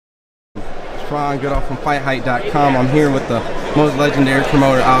Ron Goodall from FightHype.com. I'm here with the most legendary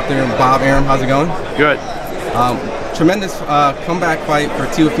promoter out there, Bob Arum. How's it going? Good. Tremendous comeback fight for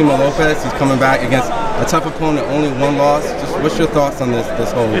Teofimo Lopez. He's coming back against a tough opponent, only one loss. Just what's your thoughts on this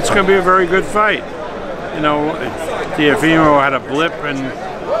whole It's fight? going to be a very good fight. You know, Teofimo had a blip in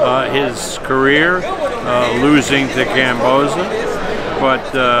his career, losing to Camboza, but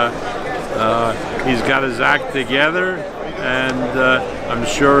he's got his act together, and I'm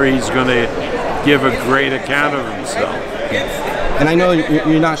sure he's going to give a great account of himself. And I know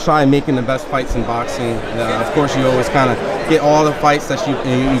you're not shy in making the best fights in boxing. Of course, you always kind of get all the fights that you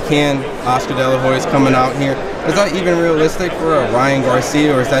can. Oscar De La Hoya's coming out here. Is that even realistic for a Ryan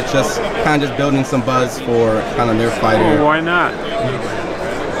Garcia, or is that just kind of just building some buzz for kind of their fighter? Well, why not?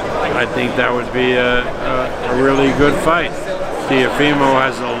 I think that would be a really good fight. Teofimo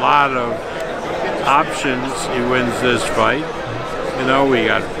has a lot of options. He wins this fight. You know, we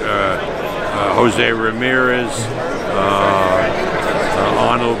got Jose Ramirez,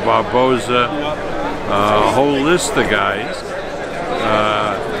 Arnold Barboza, a whole list of guys,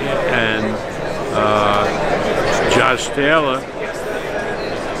 and Josh Taylor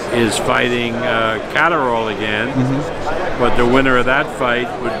is fighting Catterall again, but the winner of that fight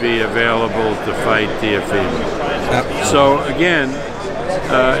would be available to fight Teofimo. So again,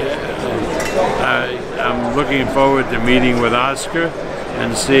 I'm looking forward to meeting with Oscar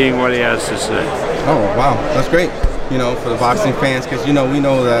and seeing what he has to say. Oh wow, that's great. You know, for the boxing fans, because we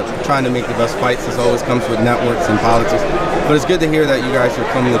know that trying to make the best fights always comes with networks and politics. But it's good to hear that you guys are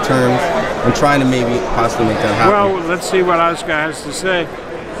coming to terms and trying to maybe possibly make that happen. Well, let's see what Oscar has to say,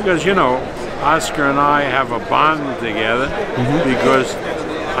 because Oscar and I have a bond together because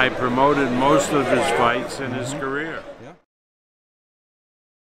I promoted most of his fights in his career.